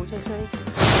 Wait, what was I saying?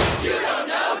 You don't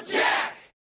know Jack!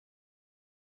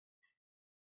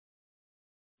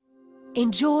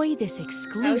 Enjoy this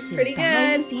exclusive pretty good.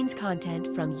 behind-the-scenes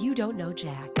content from You Don't Know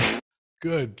Jack.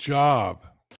 Good job.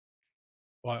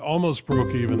 Well, I almost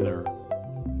broke even there.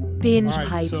 Binge All right,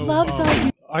 Pipe so, loves all you.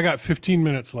 I got 15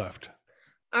 minutes left.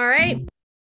 All right.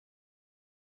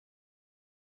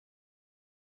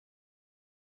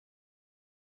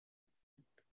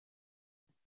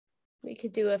 We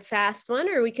could do a fast one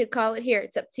or we could call it here.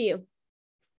 It's up to you.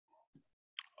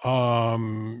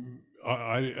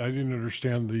 I didn't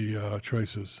understand the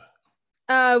choices.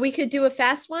 We could do a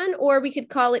fast one or we could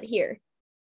call it here.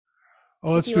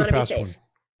 Oh, let's you do a wanna be fast safe.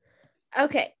 one.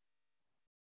 Okay.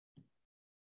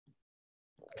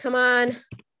 Come on.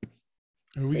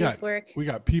 And we Please got work. we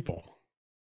got people.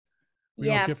 We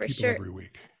Yeah, don't get for people sure. every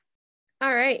week.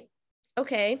 All right.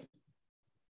 Okay.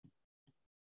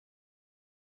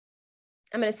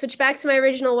 I'm going to switch back to my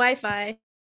original Wi-Fi.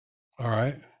 All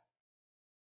right.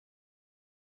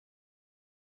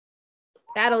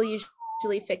 That'll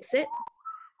usually fix it.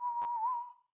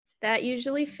 That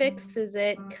usually fixes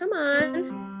it. Come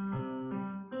on.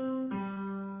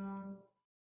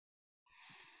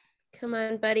 Come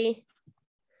on, buddy.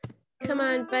 Come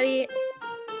on, buddy.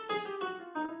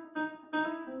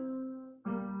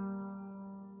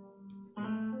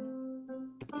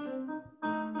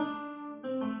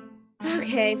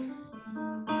 Okay.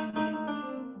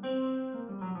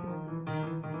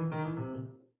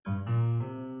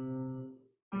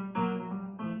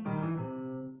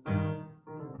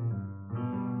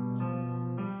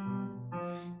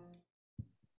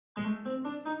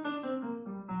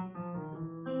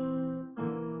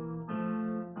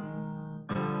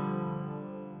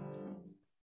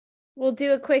 We'll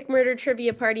do a quick murder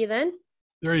trivia party then.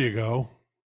 There you go.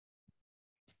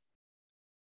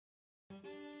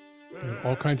 And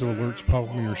all kinds of alerts pop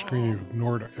up on your screen. You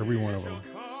ignored every one of them.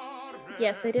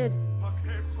 Yes, I did.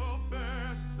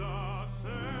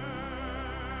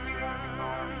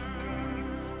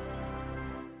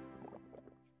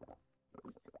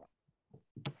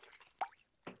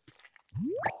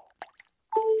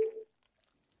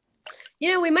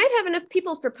 You know, we might have enough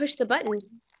people for push the button.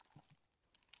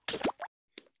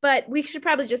 But we should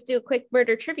probably just do a quick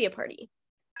murder trivia party.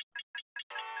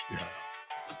 Yeah.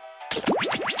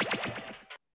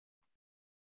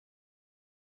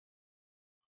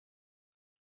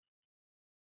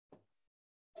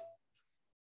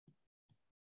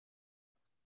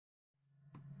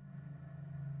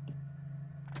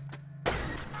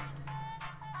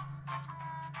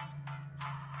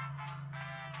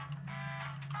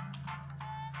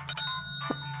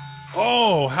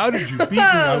 Oh, how did you beat me?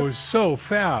 I was so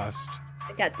fast.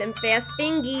 I got them fast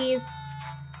fingies.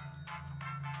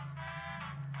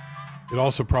 It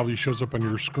also probably shows up on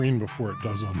your screen before it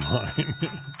does on mine.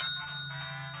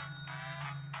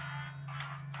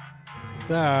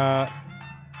 That.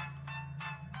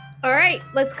 All right,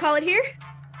 let's call it here.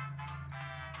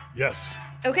 Yes.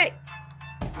 Okay.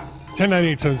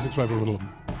 1098-765 a little.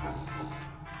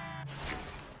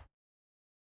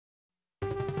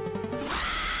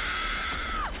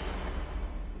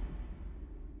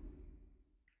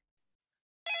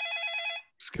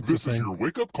 Skip this is your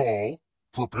wake-up call.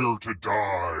 Prepare to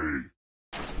die.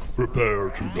 Prepare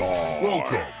to die.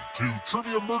 Welcome to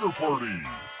Trivia Murder Party.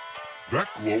 That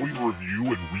glowing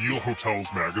review in Real Hotels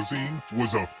magazine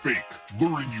was a fake,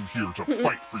 luring you here to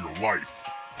fight for your life.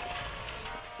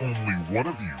 Only one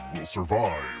of you will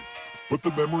survive, but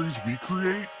the memories we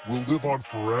create will live on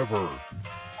forever.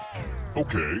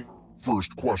 Okay,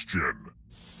 first question.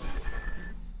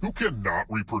 Who cannot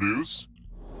reproduce?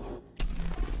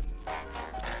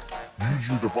 Use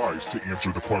your device to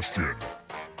answer the question.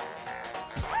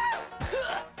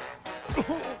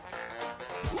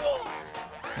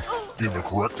 And the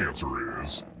correct answer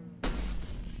is...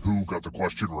 Who got the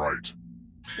question right?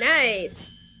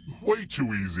 Nice. Way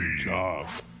too easy. Job.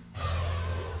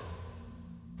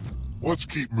 Let's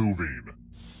keep moving.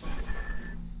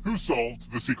 Who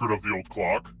solved the secret of the old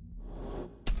clock?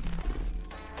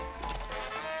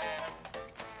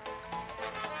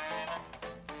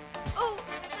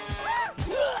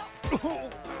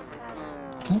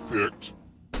 Who picked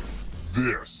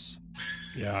this?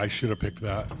 Yeah, I should have picked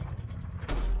that.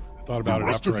 I thought about it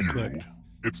after I clicked.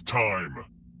 It's time.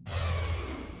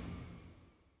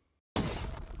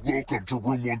 Welcome to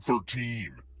room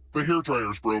 113. The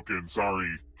hairdryer's broken,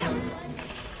 sorry.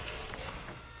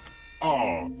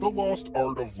 Ah, the lost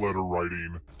art of letter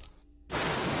writing.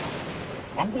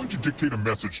 I'm going to dictate a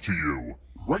message to you.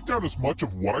 Write down as much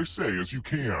of what I say as you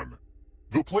can.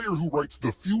 The player who writes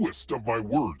the fewest of my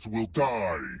words will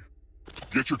die.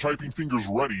 Get your typing fingers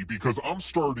ready because I'm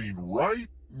starting right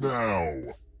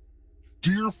now.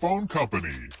 Dear phone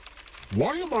company,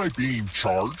 why am I being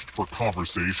charged for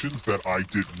conversations that I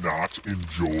did not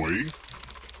enjoy?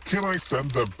 Can I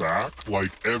send them back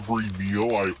like every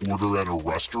meal I order at a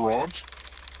restaurant?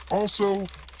 Also,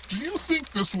 do you think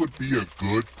this would be a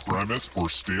good premise for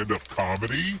stand-up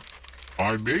comedy?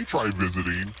 I may try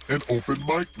visiting an open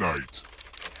mic night.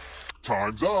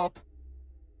 Time's up.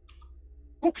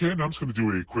 Okay, now I'm just going to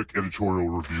do a quick editorial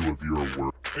review of your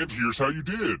work. And here's how you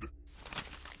did.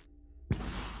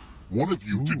 One of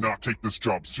you did not take this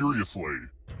job seriously.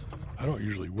 I don't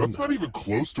usually win. That's not even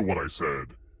close to what I said.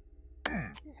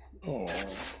 Oh.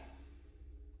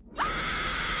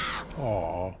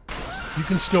 Oh. You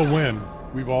can still win.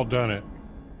 We've all done it.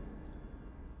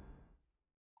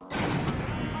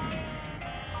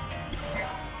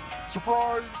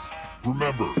 Surprise!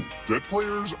 Remember, dead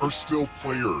players are still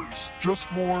players,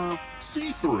 just more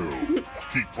see-through.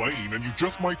 Keep playing and you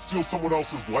just might steal someone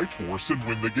else's life force and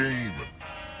win the game.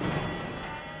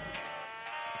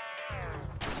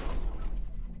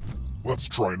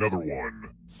 Let's try another one.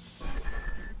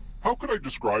 How could I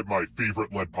describe my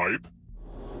favorite lead pipe?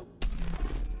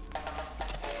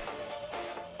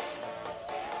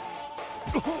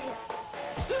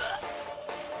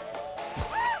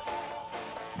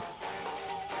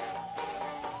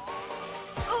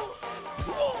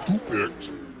 Who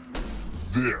picked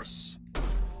this?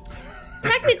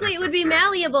 Technically, it would be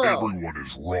malleable. Everyone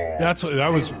is wrong.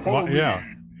 That was Follow me. yeah.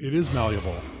 It is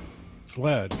malleable. It's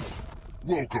lead.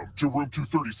 Welcome to room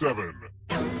 237.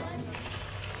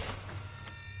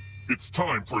 It's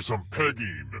time for some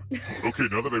pegging. Okay,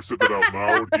 now that I've said that out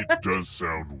loud, it does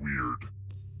sound weird.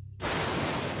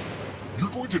 You're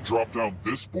going to drop down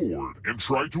this board and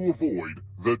try to avoid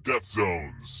the death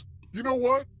zones. You know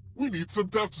what? We need some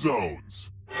death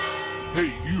zones.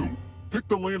 Hey, you, pick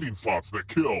the landing slots that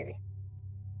kill.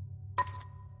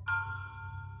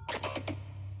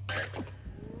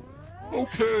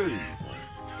 Okay.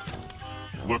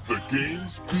 Let the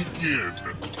games begin.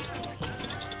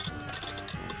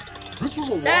 This was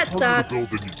a lot harder to build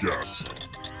than you guess.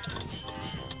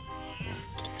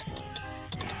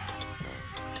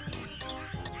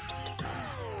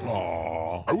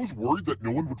 Aww. I was worried that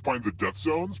no one would find the death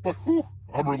zones, but whew,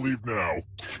 I'm relieved now.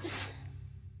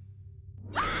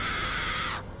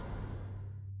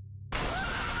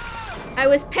 I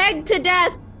was pegged to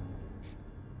death.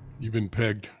 You've been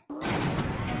pegged.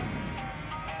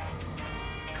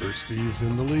 Kirsty's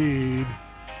in the lead.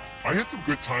 I had some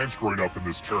good times growing up in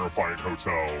this terrifying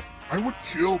hotel. I would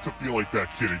kill to feel like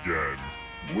that kid again.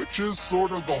 Which is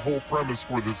sort of the whole premise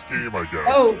for this game, I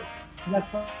guess. Oh, that's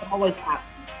always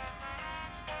happens.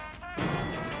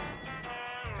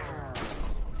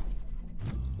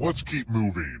 Let's keep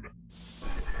moving.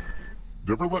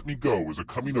 Never Let Me Go is a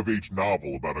coming-of-age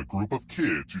novel about a group of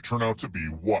kids who turn out to be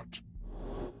what?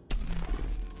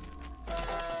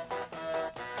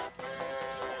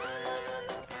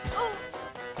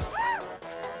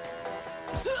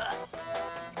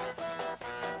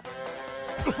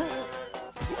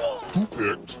 Who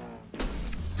picked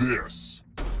this?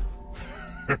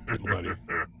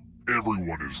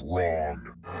 Everyone is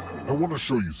wrong. I want to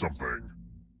show you something.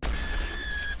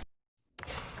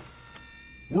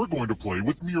 We're going to play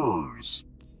with mirrors.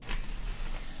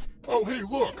 Oh, hey,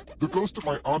 look! The ghost of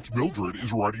my Aunt Mildred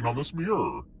is writing on this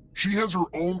mirror. She has her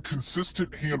own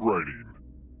consistent handwriting.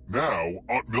 Now,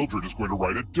 Aunt Mildred is going to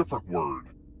write a different word.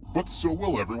 But so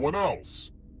will everyone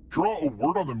else. Draw a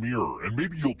word on the mirror, and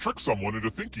maybe you'll trick someone into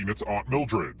thinking it's Aunt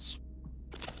Mildred's.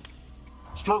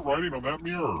 Start writing on that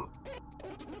mirror.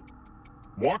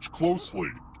 Watch closely.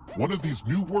 One of these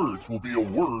new words will be a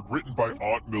word written by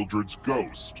Aunt Mildred's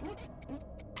ghost.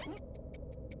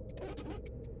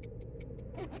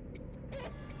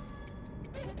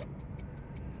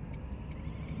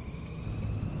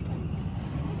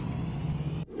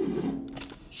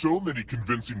 So many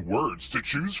convincing words to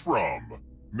choose from.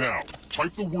 Now,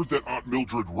 type the word that Aunt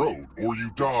Mildred wrote, or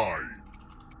you die.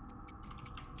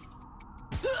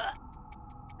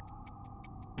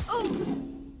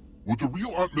 Would the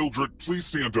real Aunt Mildred please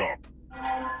stand up?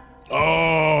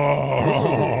 Oh!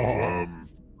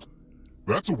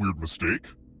 That's a weird mistake.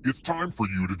 It's time for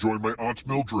you to join my Aunt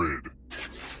Mildred.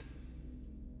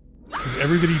 Is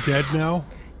everybody dead now?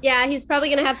 Yeah, he's probably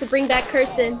gonna have to bring back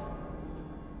Kirsten.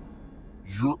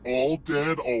 You're all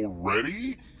dead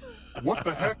already? What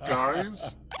the heck,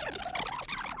 guys?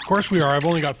 Of course we are. I've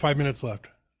only got 5 minutes left.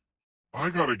 I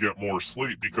gotta get more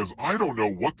sleep because I don't know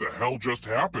what the hell just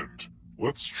happened.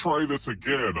 Let's try this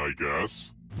again, I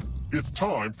guess. It's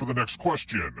time for the next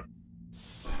question.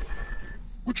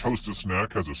 Which Hostess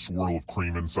snack has a swirl of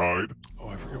cream inside? Oh,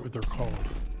 I forget what they're called.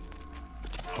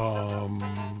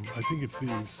 I think it's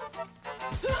these.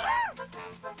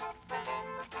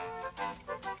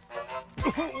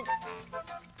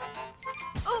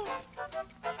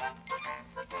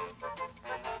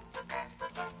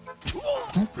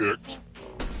 Who picked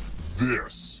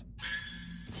this?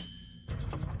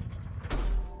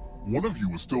 One of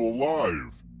you is still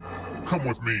alive. Come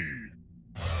with me.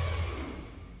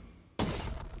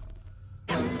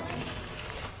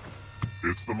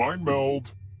 It's the mind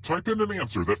meld. Type in an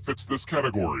answer that fits this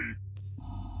category.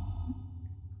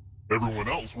 Everyone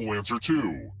else will answer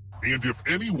too. And if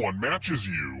anyone matches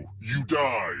you, you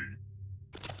die.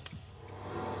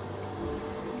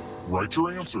 Write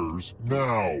your answers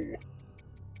now.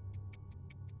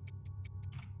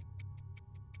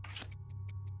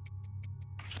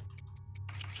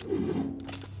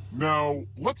 Now,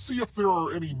 let's see if there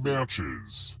are any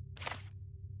matches.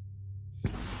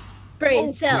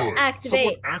 Brain cell good. activate.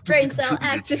 Someone actively Brain cell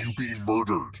contributed to activate. you being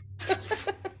murdered.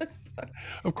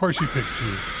 Of course you picked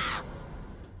you.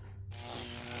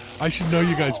 I should know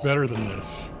you guys better than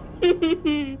this.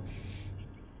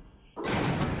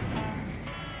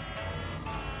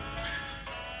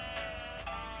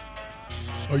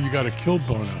 Oh, you got a kill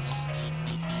bonus.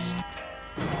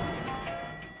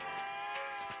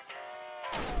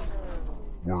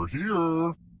 We're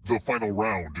here. The final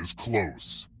round is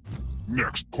close.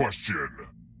 Next question.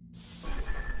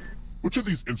 Which of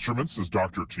these instruments does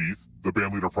Dr. Teeth, the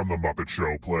bandleader from The Muppet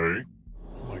Show, play?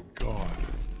 Oh my god.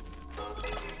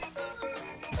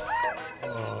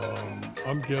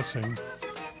 I'm guessing.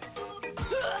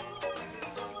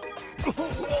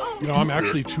 You know, I'm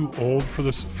actually too old for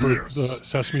this for the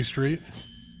Sesame Street.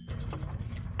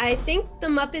 I think The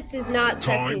Muppets is not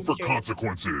Sesame Time for Street.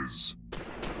 consequences.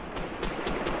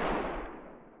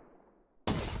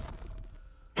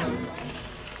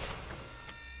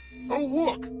 Oh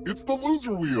look, it's the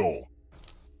loser wheel.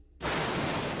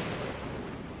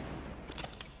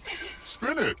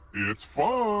 Spin it, it's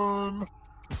fun.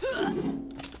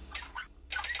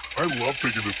 I love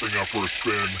taking this thing out for a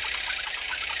spin.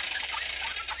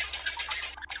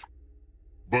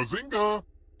 Bazinga!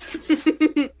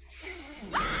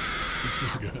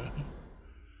 Bazinga.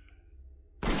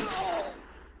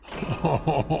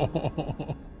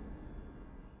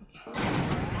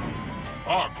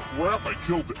 Ah, crap, I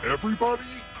killed everybody?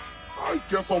 I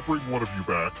guess I'll bring one of you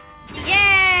back.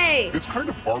 Yay! It's kind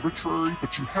of arbitrary,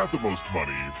 but you had the most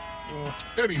money.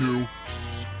 Anywho,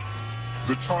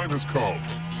 the time has come.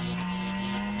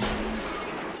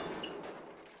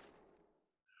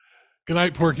 Good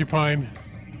night, Porcupine.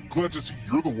 Glad to see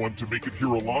you're the one to make it here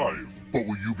alive, but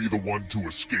will you be the one to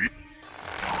escape?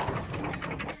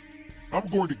 I'm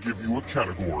going to give you a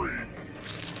category.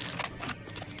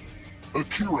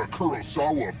 Akira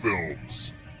Kurosawa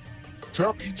films.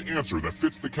 Tap each answer that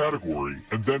fits the category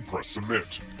and then press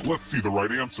submit. Let's see the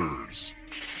right answers.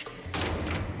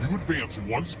 You advance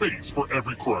 1 space for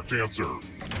every correct answer.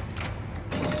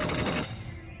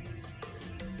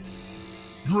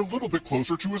 You're a little bit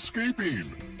closer to escaping.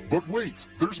 But wait,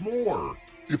 there's more.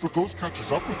 If a ghost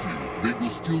catches up with you, they will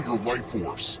steal your life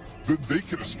force. Then they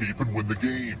can escape and win the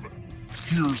game.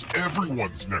 Here's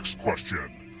everyone's next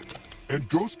question. And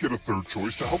ghosts get a third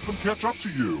choice to help them catch up to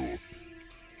you.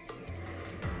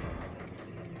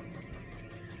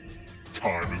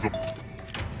 Time is up.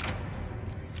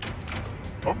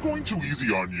 I'm going too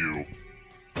easy on you.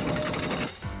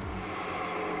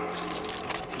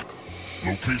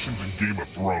 Locations in Game of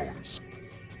Thrones.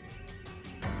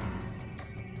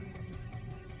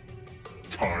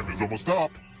 Time is almost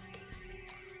up.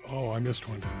 Oh, I missed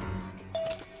one.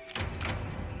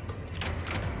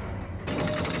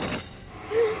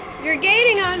 You're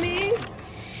gaining on me.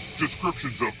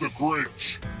 Descriptions of the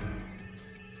Grinch.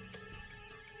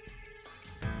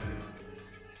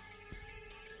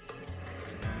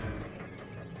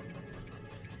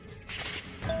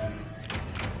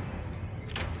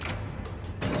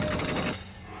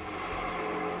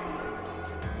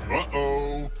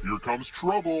 Uh-oh, here comes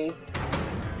trouble.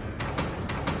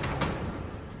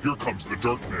 Here comes the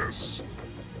darkness.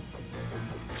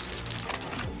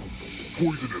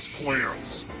 Poisonous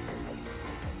plants.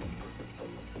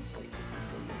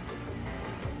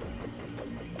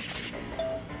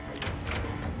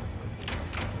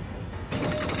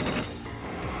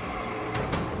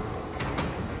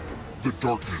 The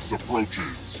darkness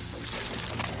approaches.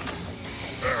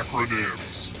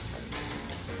 Acronyms.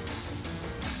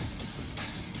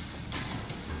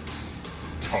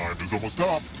 Time is almost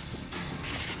up.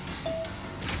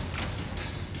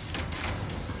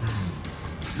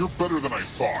 You're better than I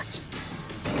thought.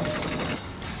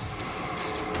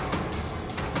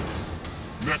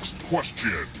 Next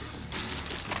question.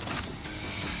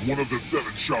 One of the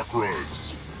 7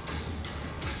 chakras.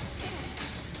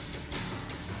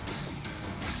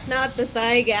 Not the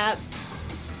thigh gap.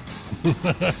 Well,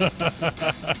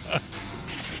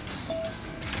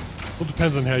 it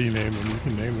depends on how you name them. You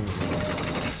can name them.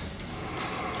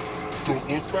 Don't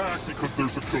look back because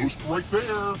there's a ghost right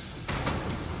there.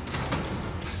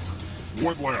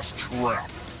 One last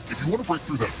trap. If you want to break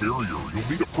through that barrier, you'll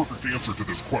need a perfect answer to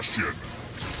this question.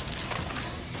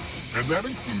 And that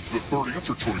includes the third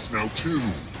answer choice now, too.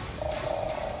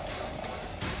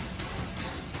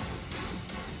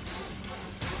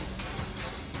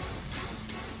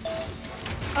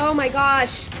 Oh my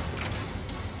gosh.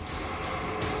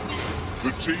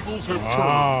 The tables have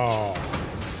Wow.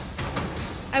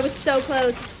 I was so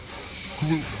close.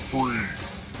 turned. Gluten-free.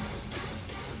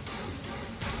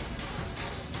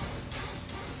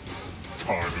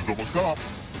 Time is almost up.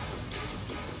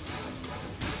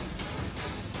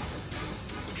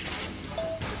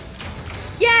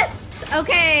 Yes!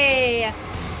 Okay.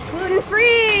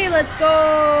 Gluten-free. Let's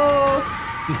go.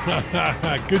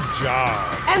 Good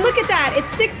job. And look at that. It's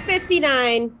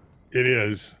 6:59. It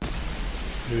is.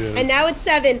 It is. And now it's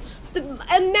 7. The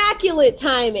immaculate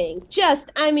timing.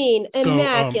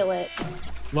 Immaculate.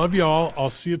 Love y'all. I'll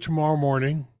see you tomorrow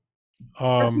morning.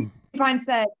 Fine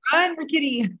said, run,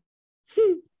 Rickety.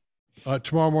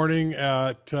 Tomorrow morning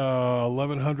at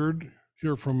 1100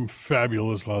 here from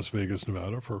fabulous Las Vegas,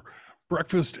 Nevada for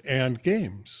breakfast and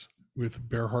games with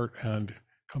Bearheart and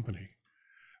company.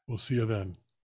 We'll see you then.